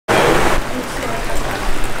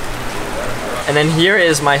And then here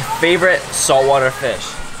is my favorite saltwater fish.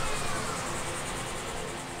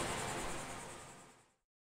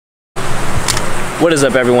 What is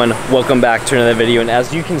up, everyone? Welcome back to another video. And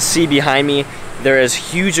as you can see behind me, there is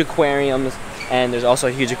huge aquariums, and there's also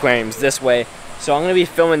huge aquariums this way. So I'm gonna be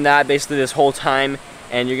filming that basically this whole time,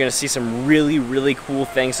 and you're gonna see some really cool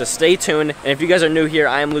things. So stay tuned. And if you guys are new here,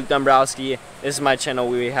 I am Luke Dombrowski. This is my channel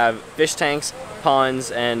where we have fish tanks,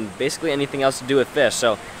 ponds, and basically anything else to do with fish.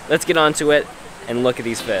 So let's get on to it and look at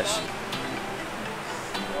these fish.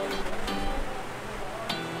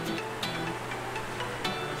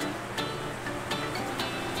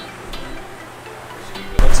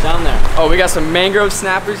 What's down there? Oh, we got some mangrove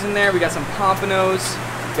snappers in there. We got some pompanos.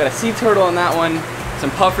 We got a sea turtle in that one.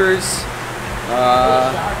 Some puffers.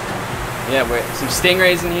 Yeah, wait, some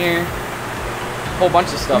stingrays in here. A whole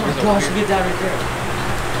bunch of stuff. Oh my gosh, look at that right there.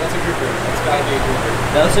 That's a grouper. That's gotta be a grouper.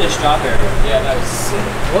 That looks like a strawberry. Yeah, that was sick.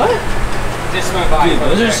 What? Just went by. Dude,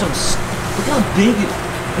 those are some. Look how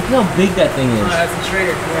big that thing is. Oh, that's a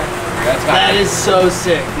trader. Yeah. That is so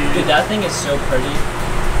sick, Dude, that thing is so pretty.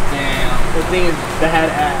 Damn. The thing is bad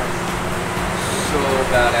ass. So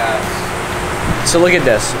badass. So look at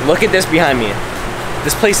this. Look at this behind me.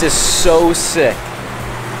 This place is so sick.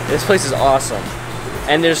 This place is awesome.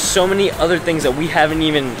 And there's so many other things that we haven't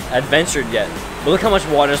even adventured yet. But look how much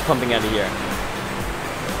water is pumping out of here.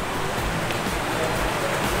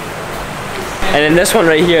 And in this one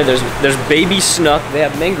right here, there's baby snook. They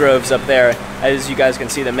have mangroves up there, as you guys can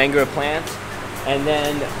see, the mangrove plants. And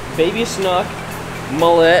then baby snook,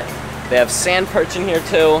 mullet. They have sand perch in here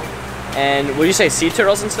too. And what do you say, sea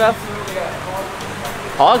turtles and stuff?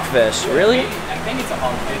 Hogfish, really? I think it's a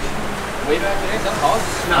hogfish. Way back there, is that hog?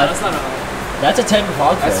 No, that's not a hog. That's a type of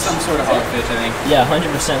hogfish. That's some sort of hogfish, I think. Yeah,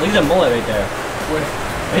 100%. Look at the mullet right there. Where?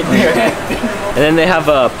 Right there. And then they have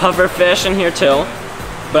a puffer fish in here too.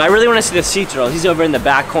 But I really want to see the sea turtle. He's over in the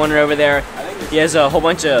back corner over there. He has a whole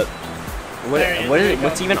bunch of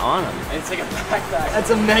what's even on him? It's like a backpack. That's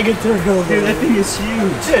a mega turtle, dude. That thing is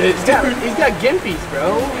huge. Dude, he's got gimpies,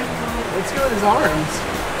 bro. Let's go with his arms.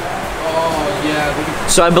 Oh yeah.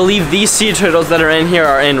 So I believe these sea turtles that are in here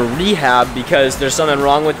are in rehab because there's something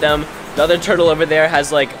wrong with them. The other turtle over there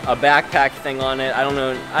has like a backpack thing on it. I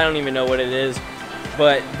don't even know what it is.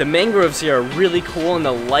 But the mangroves here are really cool, and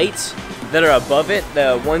the lights that are above it,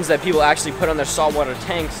 the ones that people actually put on their saltwater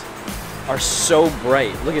tanks, are so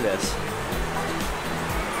bright. Look at this.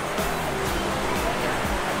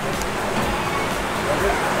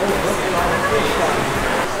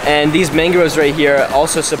 And these mangroves right here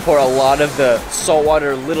also support a lot of the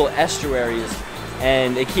saltwater little estuaries,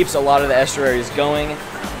 and it keeps a lot of the estuaries going,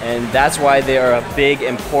 and that's why they are a big,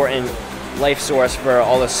 important life source for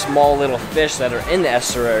all the small little fish that are in the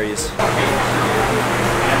estuaries.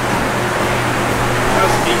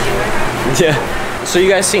 Yeah. So you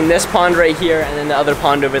guys seen this pond right here and then the other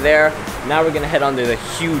pond over there. Now we're gonna head on to the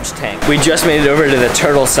huge tank. We just made it over to the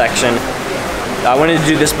turtle section. I wanted to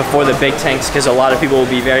do this before the big tanks because a lot of people will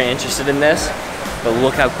be very interested in this. But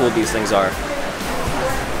look how cool these things are.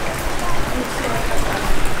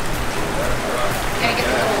 Gotta get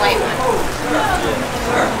the little white one.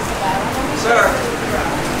 Sir.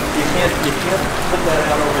 You can't put that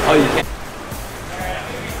out over there. Oh, you can't.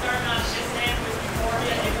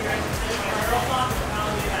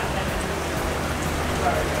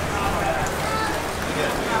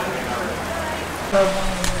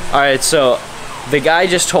 Alright, so the guy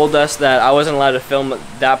just told us that I wasn't allowed to film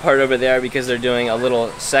that part over there because they're doing a little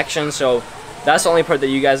section, so that's the only part that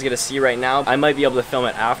you guys get to see right now. I might be able to film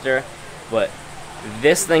it after, but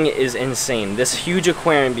this thing is insane. This huge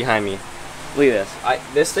aquarium behind me. Look at this.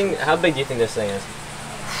 This thing, how big do you think this thing is?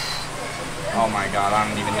 Oh my god, I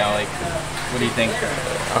don't even know. Like, what do you think?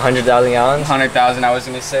 100,000 gallons? 100,000, I was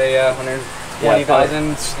gonna say 120,000.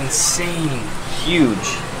 Yeah, it's insane.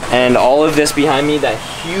 Huge. And all of this behind me, that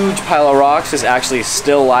huge pile of rocks, is actually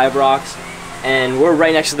still live rocks. And we're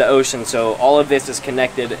right next to the ocean, so all of this is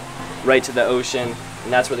connected right to the ocean,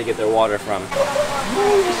 and that's where they get their water from.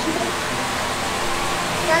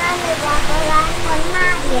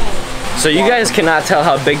 So you guys cannot tell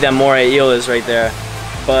how big that moray eel is right there,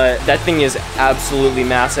 but that thing is absolutely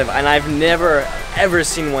massive, and I've never ever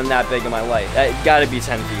seen one that big in my life. That gotta be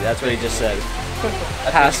 10 feet, that's what he just said.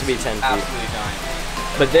 It has to be 10 feet. Absolutely giant.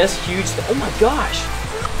 But this huge, oh my gosh.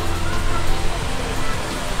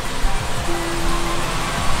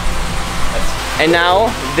 And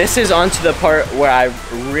now, this is onto the part where I've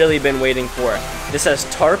really been waiting for. This says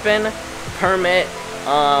tarpon, permit,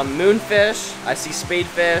 moonfish, I see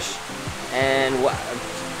spadefish, and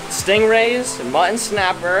stingrays, mutton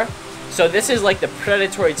snapper. So this is like the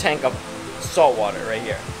predatory tank of saltwater right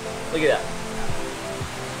here. Look at that.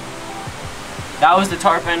 That was the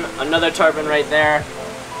tarpon, another tarpon right there.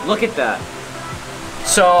 Look at that.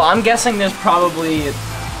 So I'm guessing there's probably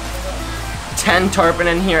 10 tarpon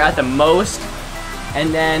in here at the most.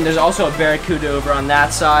 And then there's also a barracuda over on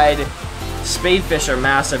that side. Spadefish are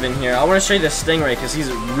massive in here. I want to show you the stingray because he's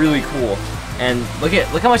really cool. And look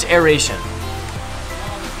how much aeration.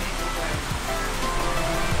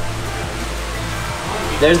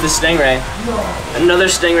 There's the stingray. Another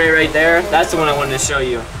stingray right there. That's the one I wanted to show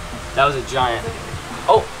you. That was a giant.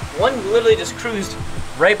 Oh, one literally just cruised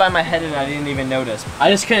right by my head and I didn't even notice. I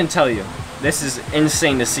just couldn't tell you. This is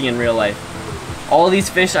insane to see in real life. All these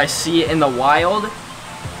fish I see in the wild,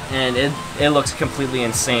 and it looks completely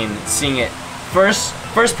insane seeing it first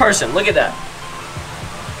person. Look at that.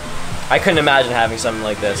 I couldn't imagine having something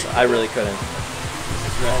like this. I really couldn't.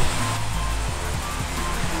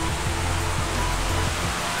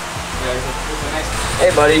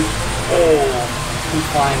 Hey buddy. Oh, he's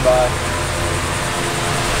flying by.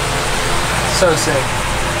 So sick.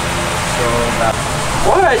 So bad.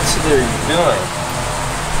 What are you doing?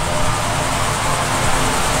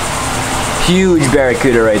 Huge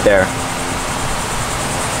barracuda right there.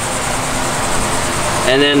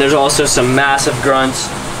 And then there's also some massive grunts.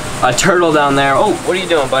 A turtle down there. Oh, what are you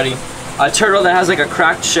doing, buddy? A turtle that has like a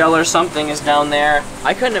cracked shell or something is down there.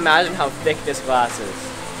 I couldn't imagine how thick this glass is.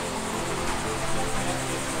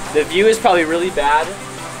 The view is probably really bad,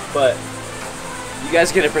 but you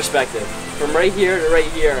guys get a perspective. From right here to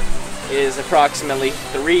right here is approximately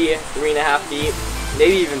 3.5 feet,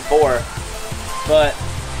 maybe even 4. But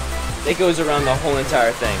it goes around the whole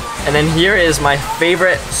entire thing. And then here is my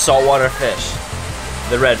favorite saltwater fish,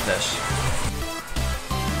 the redfish.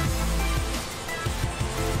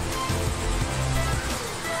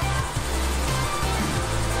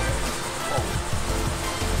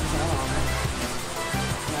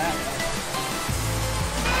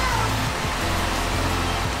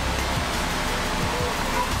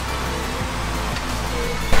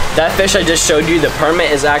 That fish I just showed you, the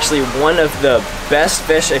permit, is actually one of the best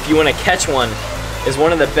fish if you want to catch one. Is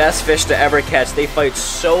one of the best fish to ever catch. They fight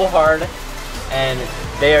so hard and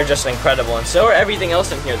they are just incredible. And so are everything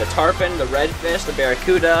else in here. The tarpon, the redfish, the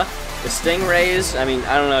barracuda, the stingrays. I mean,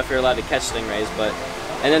 I don't know if you're allowed to catch stingrays, but...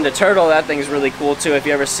 And then the turtle, that thing's really cool too if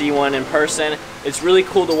you ever see one in person. It's really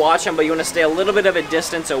cool to watch them, but you want to stay a little bit of a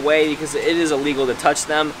distance away because it is illegal to touch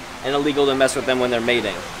them and illegal to mess with them when they're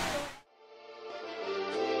mating.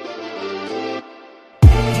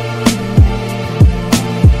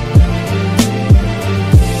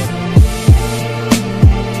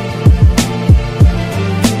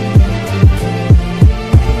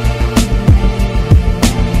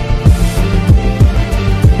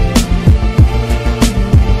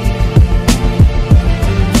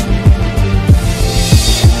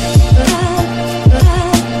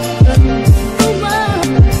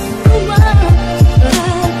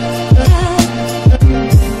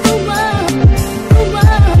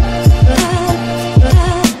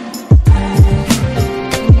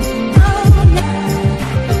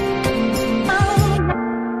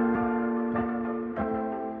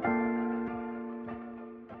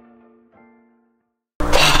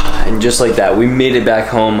 And just like that, we made it back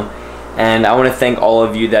home, and I want to thank all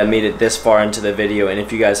of you that made it this far into the video. And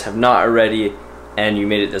if you guys have not already and you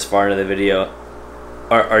made it this far into the video,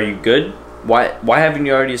 are you good? Why haven't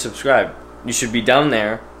you already subscribed? You should be down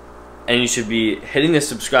there and you should be hitting the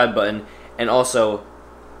subscribe button and also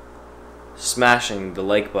smashing the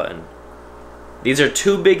like button. These are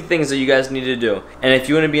two big things that you guys need to do. And if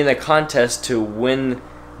you want to be in the contest to win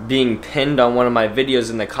being pinned on one of my videos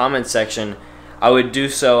in the comment section, I would do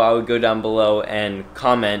so. I would go down below and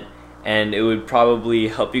comment, and it would probably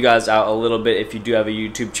help you guys out a little bit if you do have a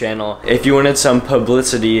YouTube channel. If you wanted some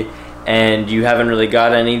publicity and you haven't really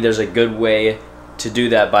got any, there's a good way to do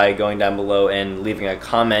that by going down below and leaving a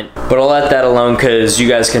comment. But I'll let that alone because you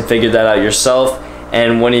guys can figure that out yourself,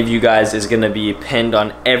 and one of you guys is going to be pinned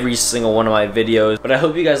on every single one of my videos. But I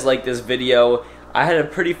hope you guys liked this video. I had a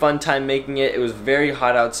pretty fun time making it. It was very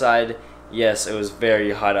hot outside. Yes, it was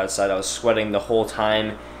very hot outside. I was sweating the whole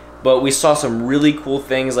time. But we saw some really cool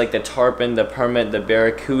things like the tarpon, the permit, the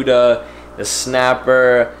barracuda, the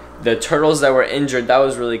snapper, the turtles that were injured. That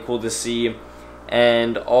was really cool to see.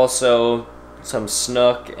 And also some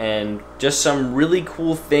snook and just some really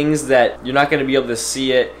cool things that you're not going to be able to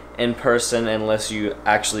see it in person unless you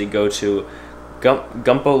actually go to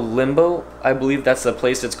Gumpo Limbo. I believe that's the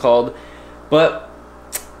place it's called. But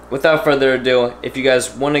without further ado, if you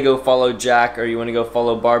guys want to go follow Jack or you want to go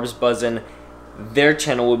follow Barb's Buzzin', their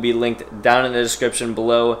channel will be linked down in the description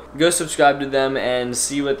below. Go subscribe to them and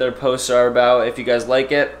see what their posts are about. If you guys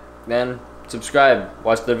like it, then subscribe,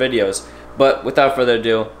 watch their videos. But without further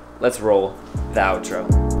ado, let's roll the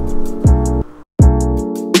outro.